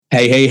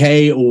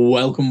Hey,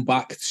 welcome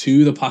back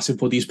to the Passive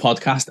Buddies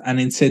podcast.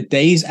 And in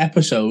today's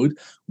episode,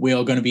 we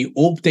are going to be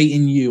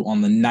updating you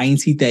on the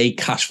 90-day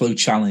cash flow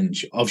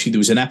challenge. Obviously, there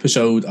was an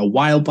episode a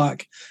while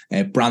back.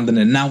 Brandon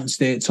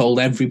announced it, told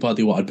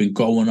everybody what had been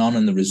going on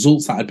and the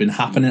results that had been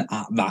happening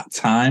at that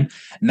time.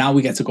 Now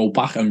we get to go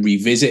back and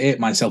revisit it,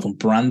 myself and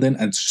Brandon,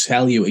 and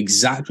tell you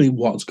exactly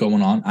what's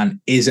going on and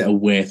is it a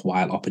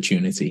worthwhile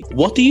opportunity.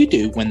 What do you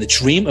do when the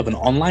dream of an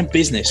online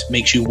business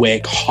makes you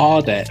work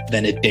harder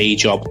than a day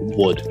job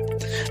would?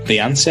 The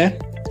answer?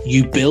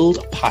 You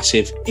build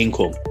passive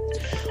income.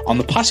 On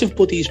the Passive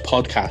Buddies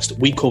podcast,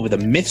 we cover the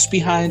myths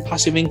behind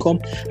passive income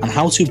and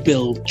how to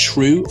build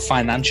true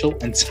financial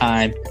and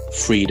time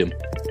freedom.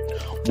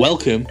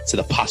 Welcome to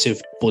the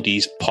Passive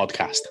Buddies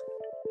podcast.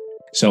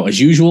 So as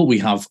usual, we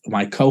have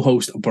my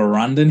co-host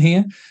Brandon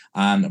here,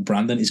 and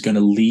Brandon is going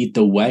to lead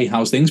the way.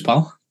 How's things,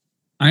 pal?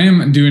 I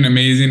am doing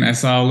amazing. I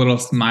saw a little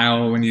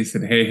smile when you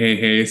said,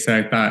 hey. So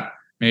I thought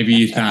maybe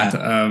you thought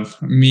of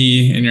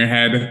me in your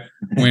head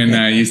when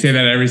you say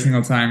that every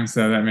single time.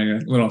 So that made a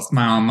little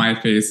smile on my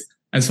face.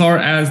 As far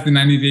as the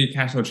 90-day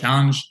cash flow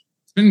challenge,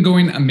 it's been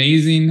going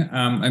amazing.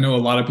 I know a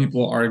lot of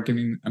people are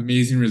getting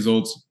amazing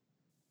results.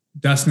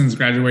 Dustin's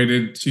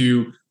graduated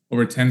to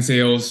over 10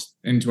 sales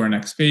into our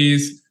next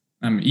phase.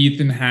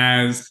 Galvin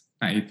is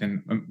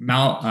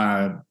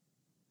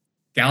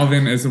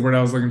the word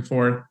I was looking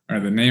for,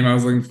 or the name I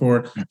was looking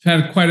for. I've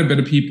had quite a bit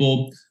of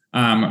people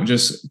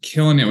just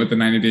killing it with the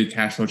 90-day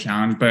cash flow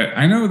challenge. But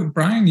I know,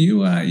 Brian,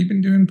 you've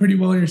been doing pretty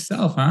well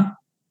yourself, huh?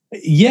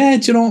 Yeah,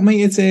 do you know what,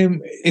 mate?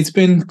 It's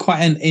been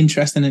quite an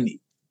interesting and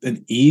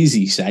an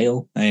easy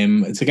sale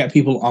to get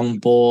people on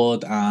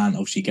board and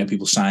obviously get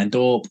people signed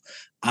up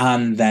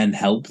and then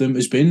help them.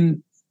 It's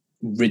been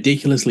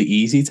ridiculously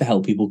easy to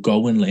help people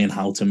go and learn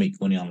how to make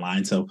money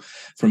online. So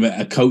from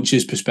a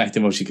coach's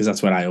perspective, obviously, because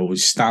that's where I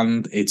always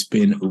stand, it's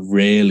been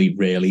really,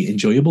 really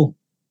enjoyable.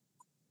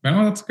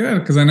 Well, that's good,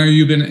 because I know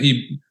you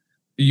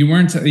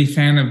weren't a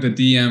fan of the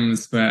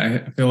DMs, but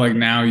I feel like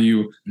now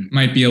you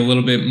might be a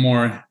little bit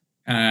more.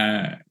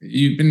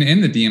 You've been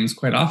in the DMs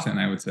quite often,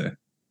 I would say.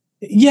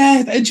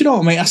 Yeah, do you know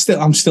what, mate?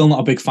 I'm still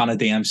not a big fan of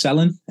DM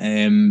selling.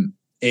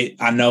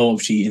 I know,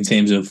 obviously, in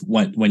terms of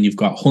when you've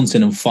got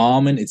hunting and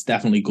farming, it's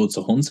definitely good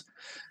to hunt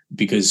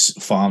because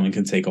farming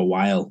can take a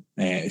while.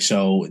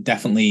 So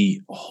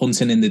definitely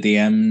hunting in the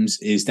DMs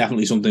is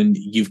definitely something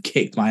you've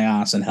kicked my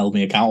ass and held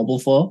me accountable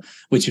for,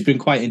 which has been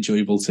quite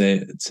enjoyable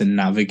to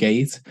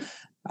navigate.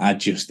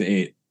 It's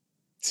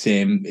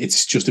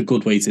just a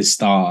good way to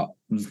start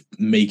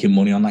making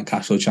money on that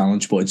cash flow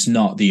challenge, but it's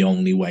not the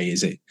only way,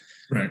 is it?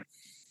 Right.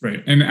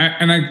 And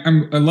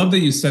I love that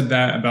you said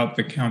that about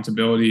the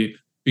accountability,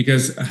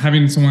 because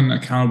having someone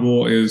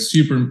accountable is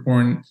super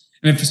important.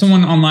 And if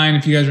someone online,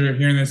 if you guys are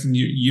hearing this and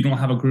you don't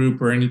have a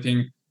group or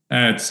anything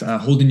that's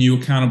holding you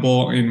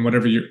accountable in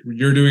whatever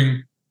you're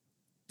doing,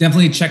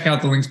 definitely check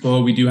out the links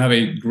below. We do have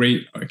a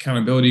great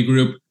accountability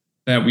group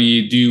that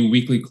we do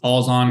weekly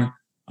calls on,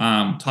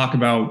 talk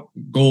about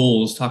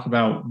goals, talk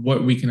about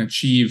what we can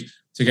achieve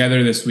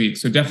together this week.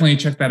 So definitely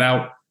check that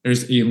out.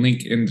 There's a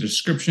link in the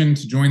description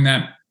to join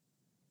that.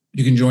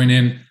 You can join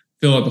in,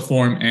 fill out the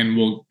form, and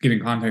we'll get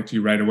in contact with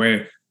you right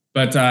away.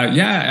 But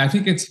I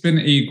think it's been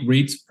a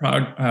great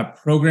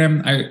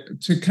program.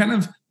 To kind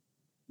of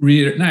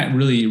not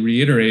really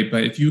reiterate,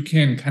 but if you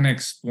can kind of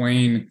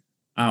explain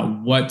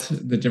what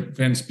the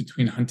difference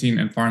between hunting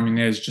and farming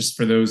is, just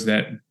for those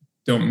that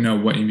don't know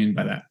what you mean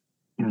by that.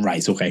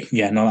 Right. Okay.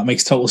 Yeah. No, that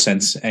makes total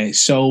sense.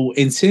 So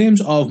in terms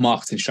of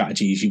marketing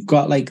strategies, you've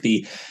got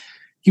the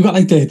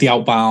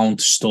outbound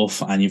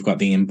stuff and you've got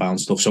the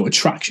inbound stuff. So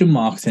attraction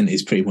marketing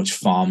is pretty much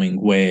farming,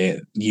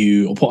 where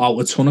you put out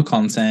a ton of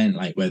content,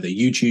 like whether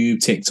YouTube,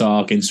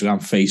 TikTok, Instagram,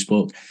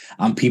 Facebook,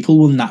 and people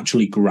will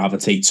naturally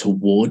gravitate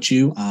towards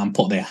you and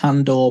put their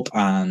hand up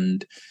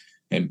and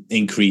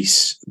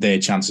increase their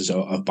chances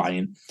of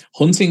buying.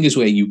 Hunting is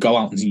where you go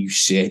out and you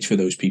search for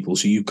those people.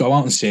 So you go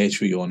out and search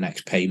for your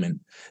next payment.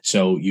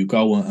 So you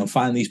go and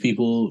find these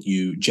people,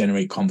 you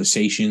generate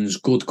conversations,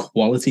 good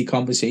quality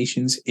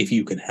conversations. If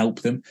you can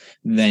help them,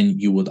 then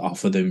you would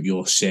offer them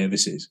your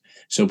services.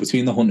 So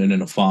between the hunting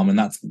and the farming,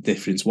 that's the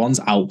difference. One's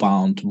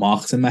outbound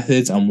marketing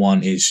methods and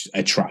one is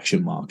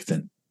attraction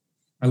marketing.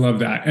 I love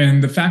that.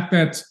 And the fact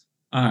that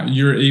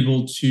you're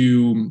able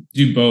to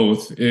do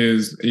both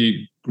is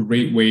a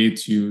great way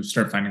to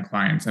start finding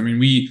clients. I mean,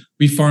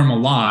 we farm a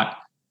lot,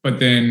 but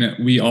then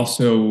we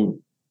also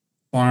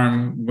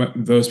farm what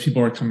those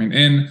people are coming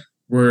in.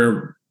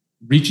 We're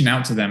reaching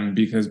out to them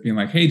because being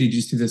like, hey, did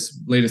you see this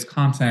latest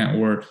content?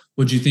 Or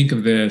what'd you think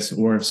of this?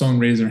 Or if someone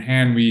raised their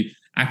hand, we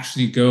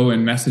actually go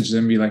and message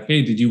them and be like,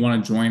 hey, did you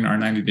want to join our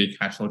 90-day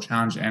cash flow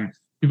challenge? And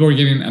people are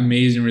getting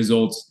amazing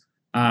results.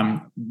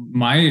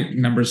 My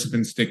numbers have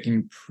been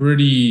sticking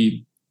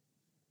pretty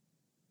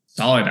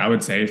solid, I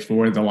would say,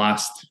 for the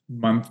last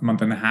month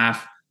and a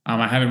half.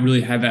 I haven't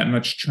really had that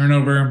much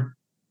turnover.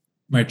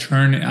 My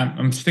churn,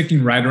 I'm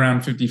sticking right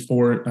around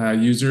 54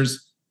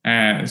 users.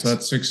 So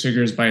that's 6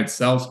 figures by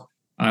itself.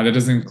 That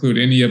doesn't include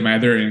any of my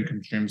other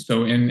income streams.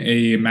 So in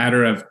a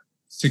matter of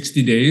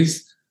 60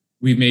 days,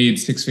 we made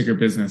six-figure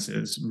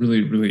businesses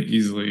really, really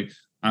easily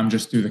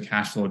just through the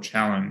cash flow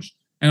challenge.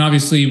 And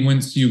obviously,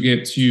 once you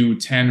get to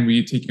 10,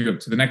 we take you up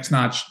to the next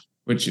notch,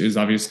 which is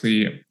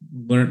obviously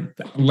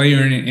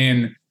layering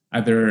in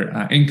other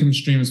income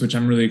streams, which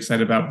I'm really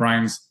excited about.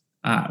 Brian's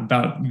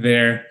about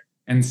there.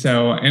 And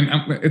so,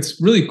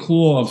 it's really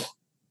cool of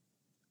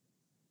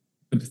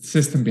the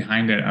system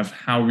behind it, of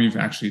how we've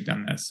actually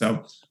done this.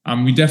 So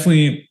we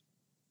definitely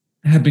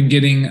have been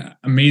getting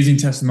amazing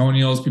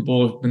testimonials.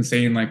 People have been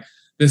saying like,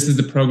 this is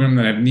the program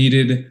that I've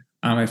needed.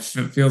 It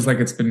feels like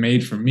it's been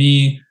made for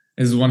me,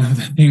 is one of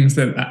the things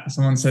that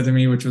someone said to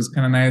me, which was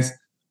kind of nice.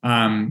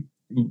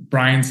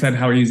 Brian said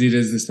how easy it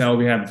is to sell.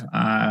 We have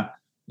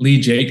Lee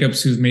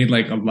Jacobs, who's made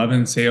like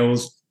 11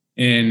 sales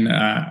in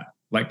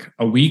like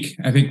a week.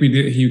 I think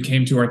he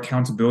came to our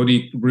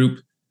accountability group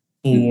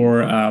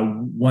for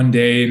one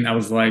day, and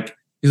he's like,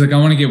 I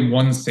want to get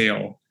one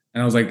sale.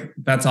 And I was like,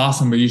 that's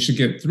awesome, but you should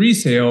get 3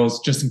 sales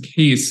just in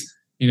case,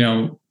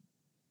 you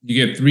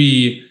get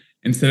 3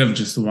 instead of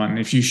just 1.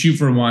 If you shoot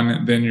for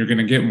 1, then you're going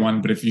to get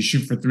 1. But if you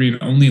shoot for 3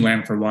 and only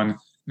land for 1, then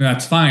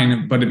that's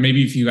fine. But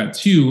maybe if you got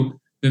 2,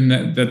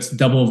 then that's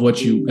double of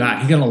what you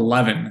got. He got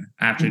 11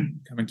 after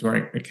coming to our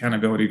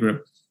accountability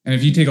group. And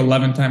if you take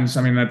 11 times,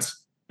 I mean,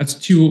 that's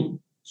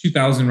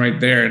 2,000 right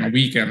there in a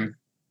weekend.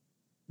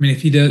 I mean,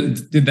 if he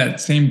did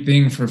that same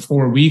thing for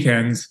 4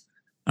 weekends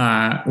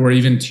or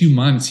even 2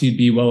 months, he'd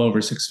be well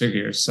over 6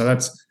 figures. So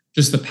that's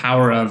just the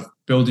power of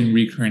building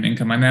recurring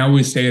income. And I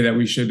always say that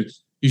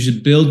you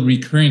should build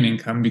recurring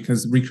income,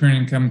 because recurring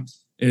income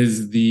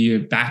is the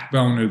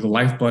backbone or the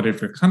lifeblood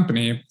of your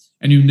company.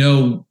 And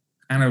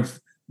kind of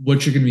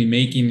what you're going to be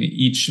making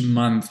each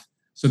month,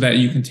 so that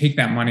you can take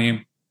that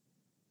money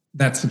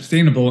that's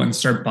sustainable and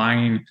start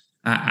buying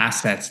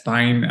assets,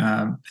 buying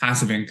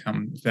passive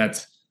income.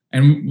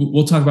 And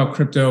we'll talk about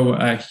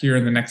crypto here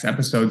in the next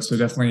episode. So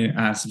definitely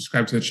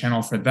subscribe to the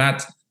channel for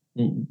that.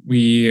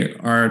 We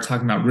are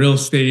talking about real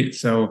estate.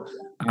 So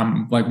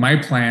like my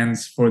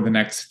plans for the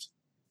next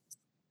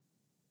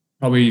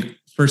probably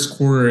first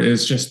quarter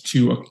is just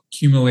to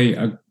accumulate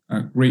a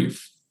great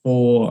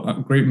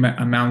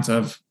amount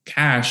of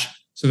cash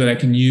so that I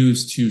can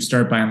use to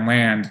start buying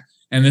land.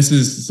 And this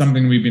is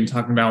something we've been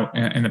talking about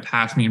in the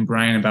past, me and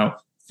Brian,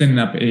 about setting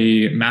up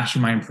a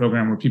mastermind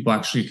program where people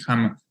actually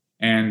come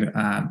and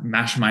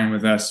mastermind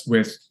with us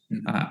with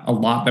a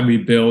lot that we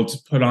build to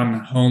put on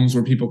homes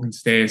where people can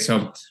stay.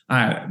 So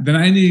the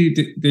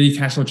 90-day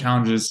cash flow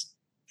challenge is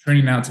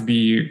turning out to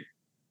be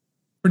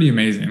pretty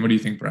amazing. What do you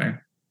think, Brian?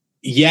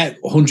 Yeah,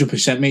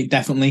 100%, mate.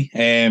 Definitely.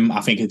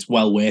 I think it's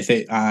well worth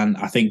it. And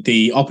I think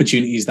the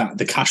opportunities that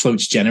the cash flow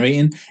it's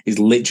generating is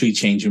literally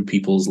changing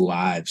people's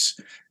lives.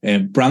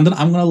 Brandon,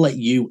 I'm going to let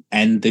you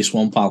end this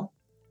one, pal.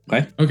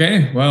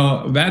 Okay.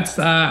 Well, that's,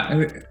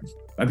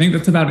 I think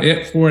that's about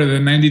it for the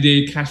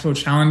 90-day cash flow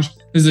challenge.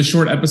 This is a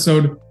short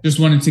episode. Just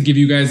wanted to give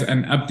you guys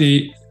an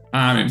update.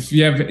 If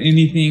you have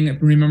anything,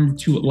 remember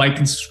to like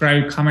and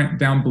subscribe, comment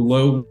down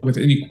below with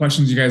any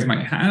questions you guys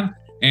might have.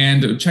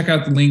 And check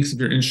out the links if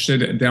you're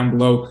interested down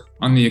below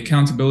on the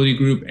accountability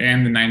group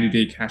and the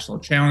 90-day cash flow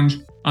challenge.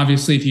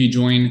 Obviously, if you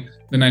join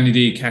the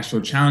 90-day cash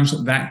flow challenge,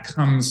 that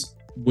comes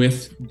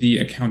with the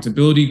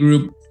accountability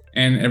group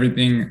and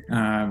everything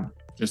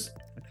just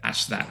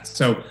attached to that.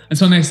 So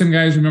until next time,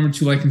 guys, remember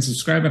to like and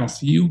subscribe, and I'll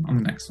see you on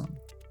the next one.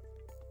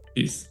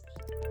 Peace.